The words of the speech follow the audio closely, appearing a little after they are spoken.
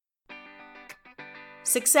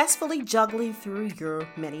Successfully juggling through your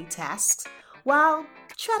many tasks while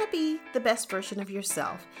trying to be the best version of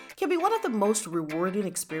yourself can be one of the most rewarding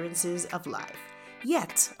experiences of life,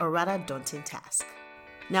 yet a rather daunting task.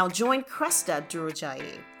 Now join Cresta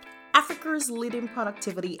Durojaye, Africa's leading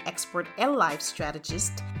productivity expert and life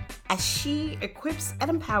strategist, as she equips and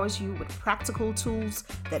empowers you with practical tools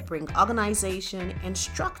that bring organization and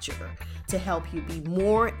structure to help you be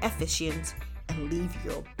more efficient and live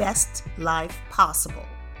your best life possible.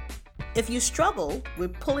 If you struggle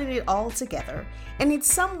with pulling it all together and need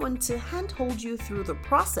someone to handhold you through the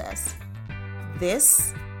process,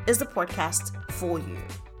 this is the podcast for you.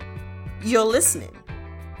 You're listening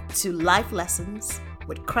to Life Lessons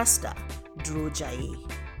with Cresta Durojaye.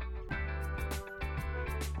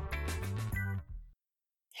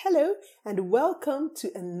 Hello and welcome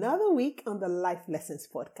to another week on the Life Lessons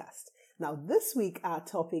podcast. Now this week our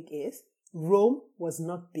topic is Rome was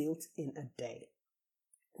not built in a day.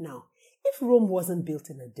 Now, if Rome wasn't built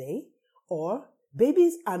in a day, or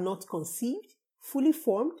babies are not conceived, fully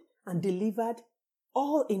formed, and delivered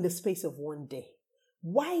all in the space of one day,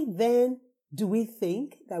 why then do we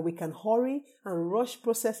think that we can hurry and rush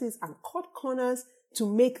processes and cut corners to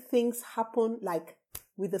make things happen like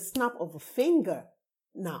with the snap of a finger?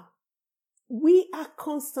 Now, we are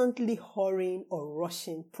constantly hurrying or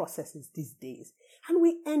rushing processes these days, and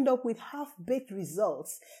we end up with half-baked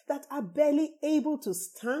results that are barely able to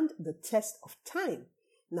stand the test of time.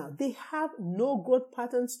 Now, they have no growth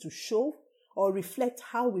patterns to show or reflect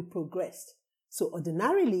how we progressed. So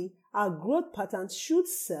ordinarily, our growth patterns should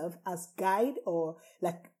serve as guide or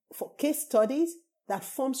like for case studies that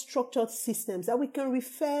form structured systems that we can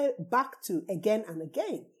refer back to again and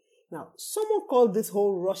again. Now, someone called this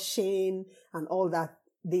whole rushing and all that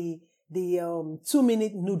the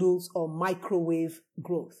 2-minute noodles or microwave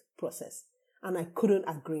growth process. And I couldn't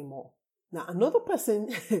agree more. Now, another person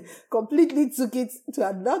completely took it to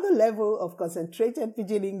another level of concentrated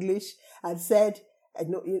pidgin English and said,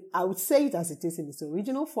 I would say it as it is in its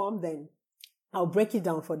original form, then I'll break it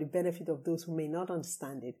down for the benefit of those who may not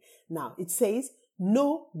understand it. Now, it says,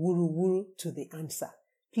 no wuru-wuru to the answer.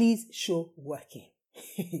 Please show working.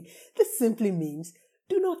 This simply means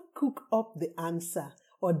do not cook up the answer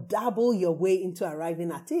or dabble your way into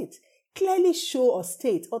arriving at it. Clearly show or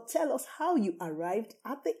state or tell us how you arrived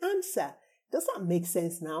at the answer. Does that make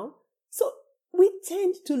sense now? So we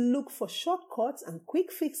tend to look for shortcuts and quick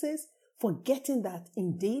fixes, forgetting that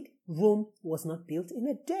indeed Rome was not built in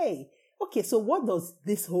a day. Okay, so what does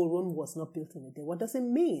this whole Rome was not built in a day? What does it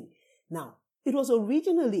mean? Now, it was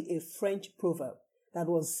originally a French proverb that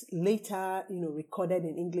was later, recorded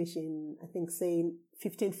in English in, I think, saying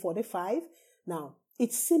 1545. Now,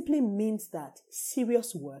 it simply means that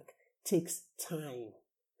serious work takes time.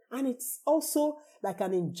 And it's also like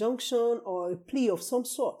an injunction or a plea of some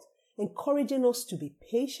sort, encouraging us to be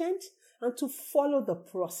patient and to follow the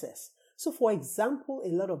process. So, for example, a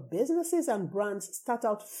lot of businesses and brands start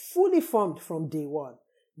out fully formed from day one.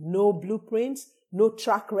 No blueprints, no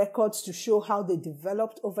track records to show how they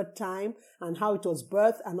developed over time and how it was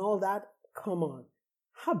birthed and all that. Come on.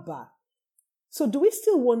 Haba. So do we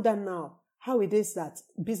still wonder now how it is that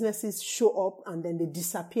businesses show up and then they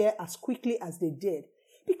disappear as quickly as they did?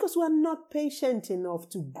 Because we're not patient enough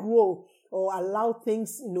to grow or allow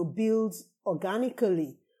things, build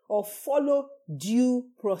organically or follow due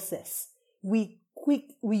process. We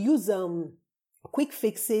use quick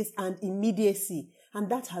fixes and immediacy. And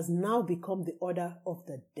that has now become the order of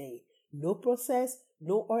the day. No process,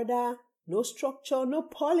 no order, no structure, no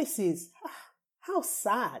policies. How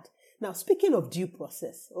sad. Now, speaking of due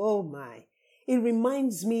process, oh my, it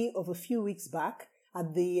reminds me of a few weeks back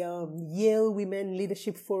at the Yale Women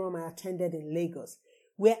Leadership Forum I attended in Lagos,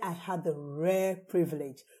 where I had the rare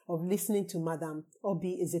privilege of listening to Madam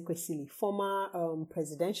Oby Ezekwesili, former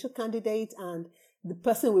presidential candidate and the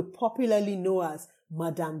person we popularly know as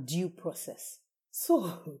Madam Due Process.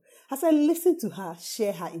 So, as I listened to her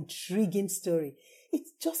share her intriguing story, it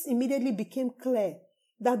just immediately became clear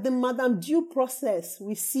that the Madame Due process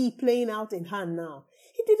we see playing out in her now,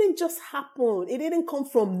 it didn't just happen. It didn't come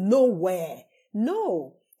from nowhere.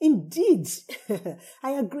 No, indeed,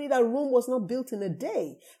 I agree that Rome was not built in a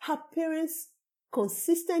day. Her parents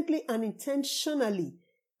consistently and intentionally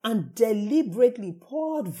and deliberately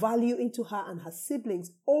poured value into her and her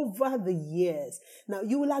siblings over the years. Now,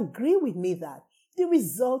 you will agree with me that the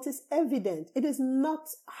result is evident. It is not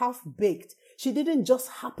half-baked. She didn't just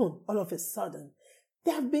happen all of a sudden.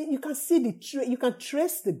 You can see you can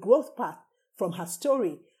trace the growth path from her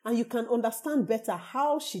story, and you can understand better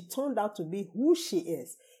how she turned out to be who she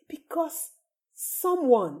is, because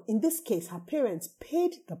someone, in this case her parents,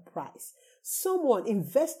 paid the price. Someone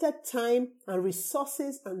invested time and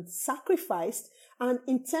resources and sacrificed and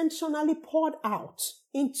intentionally poured out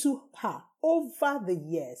into her over the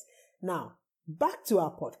years. Now, back to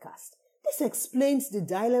our podcast. This explains the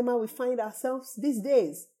dilemma we find ourselves these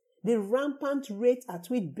days. The rampant rate at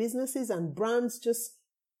which businesses and brands just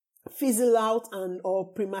fizzle out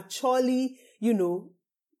or prematurely,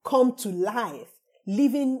 come to life,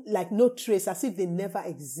 living like no trace, as if they never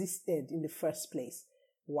existed in the first place.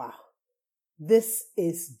 Wow. This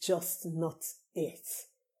is just not it.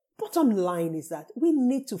 Bottom line is that we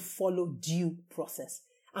need to follow due process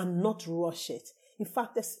and not rush it. In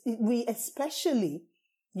fact, we especially,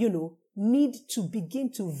 need to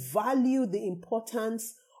begin to value the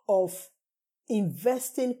importance of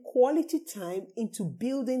investing quality time into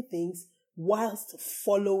building things whilst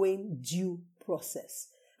following due process.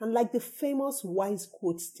 And like the famous wise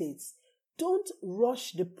quote states, don't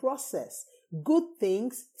rush the process. Good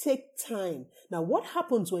things take time. Now, what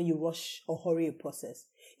happens when you rush or hurry a process?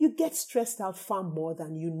 You get stressed out far more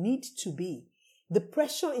than you need to be. The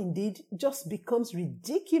pressure indeed just becomes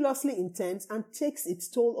ridiculously intense and takes its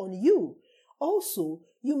toll on you. Also,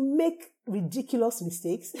 you make ridiculous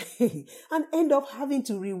mistakes and end up having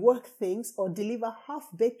to rework things or deliver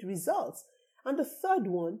half-baked results. And the third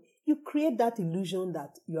one, you create that illusion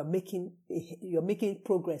that you're making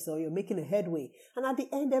progress or you're making a headway. And at the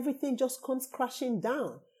end, everything just comes crashing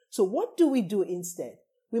down. So what do we do instead?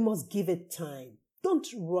 We must give it time. Don't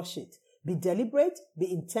rush it. Be deliberate,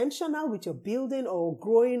 be intentional with your building or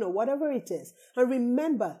growing or whatever it is. And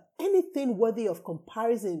remember, anything worthy of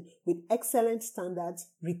comparison with excellent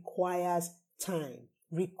standards requires time,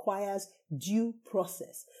 requires due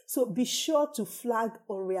process. So be sure to flag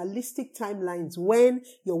unrealistic timelines when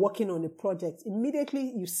you're working on a project.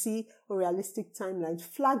 Immediately you see unrealistic timelines,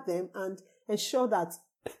 flag them and ensure that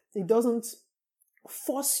it doesn't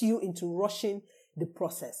force you into rushing the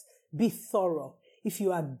process. Be thorough. If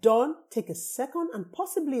you are done, take a second and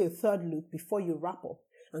possibly a third look before you wrap up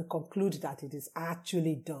and conclude that it is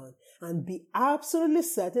actually done. And be absolutely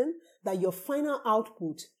certain that your final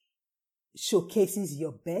output showcases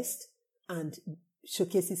your best and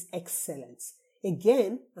showcases excellence.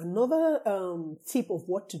 Again, another tip of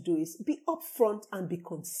what to do is be upfront and be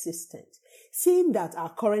consistent. Seeing that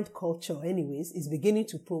our current culture anyways is beginning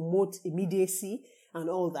to promote immediacy and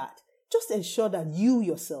all that, just ensure that you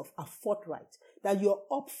yourself are forthright, that you're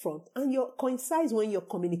upfront and you're concise when you're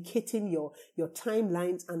communicating your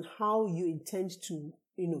timelines and how you intend to,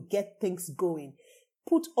 get things going.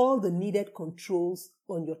 Put all the needed controls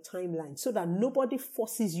on your timeline so that nobody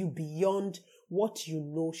forces you beyond what you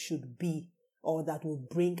know should be or that will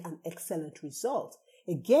bring an excellent result.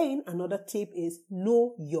 Again, another tip is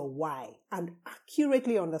know your why and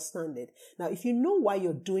accurately understand it. Now, if you know why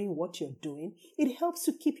you're doing what you're doing, it helps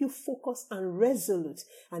to keep you focused and resolute,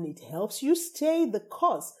 and it helps you stay the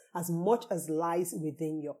course as much as lies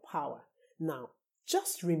within your power. Now,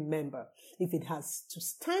 just remember, if it has to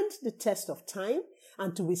stand the test of time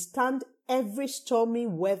and to withstand every stormy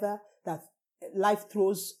weather that life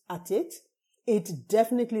throws at it, it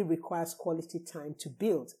definitely requires quality time to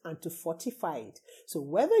build and to fortify it. So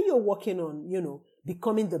whether you're working on,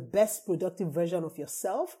 becoming the best productive version of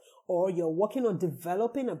yourself, or you're working on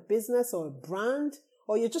developing a business or a brand,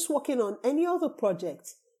 or you're just working on any other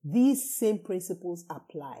project, these same principles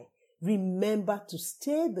apply. Remember to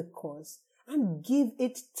stay the course and give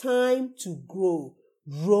it time to grow.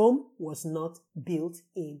 Rome was not built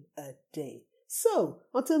in a day. So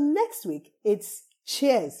until next week, it's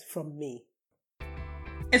cheers from me.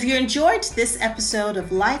 If you enjoyed this episode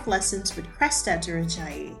of Life Lessons with Cresta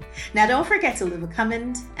Durajayi, now don't forget to leave a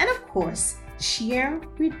comment and, of course, share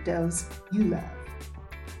with those you love.